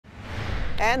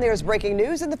And there's breaking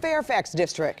news in the Fairfax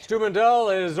district. Stu Mendel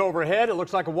is overhead. It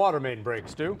looks like a water main break,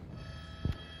 Stu.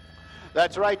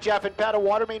 That's right, Jeff and Pat, a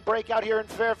water main break out here in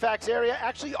Fairfax area,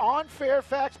 actually on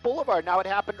Fairfax Boulevard. Now, it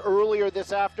happened earlier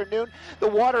this afternoon. The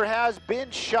water has been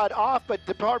shut off, but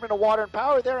Department of Water and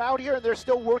Power, they're out here and they're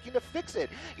still working to fix it.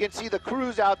 You can see the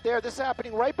crews out there. This is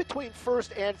happening right between 1st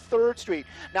and 3rd Street.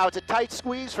 Now, it's a tight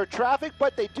squeeze for traffic,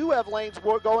 but they do have lanes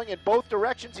going in both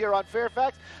directions here on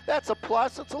Fairfax. That's a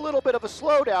plus. It's a little bit of a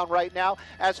slowdown right now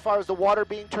as far as the water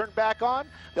being turned back on.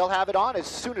 They'll have it on as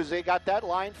soon as they got that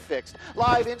line fixed.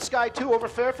 Live in Sky 2 over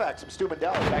Fairfax. I'm Stu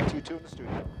Mendel. Back to you two in the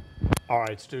studio. All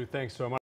right, Stu, thanks so much.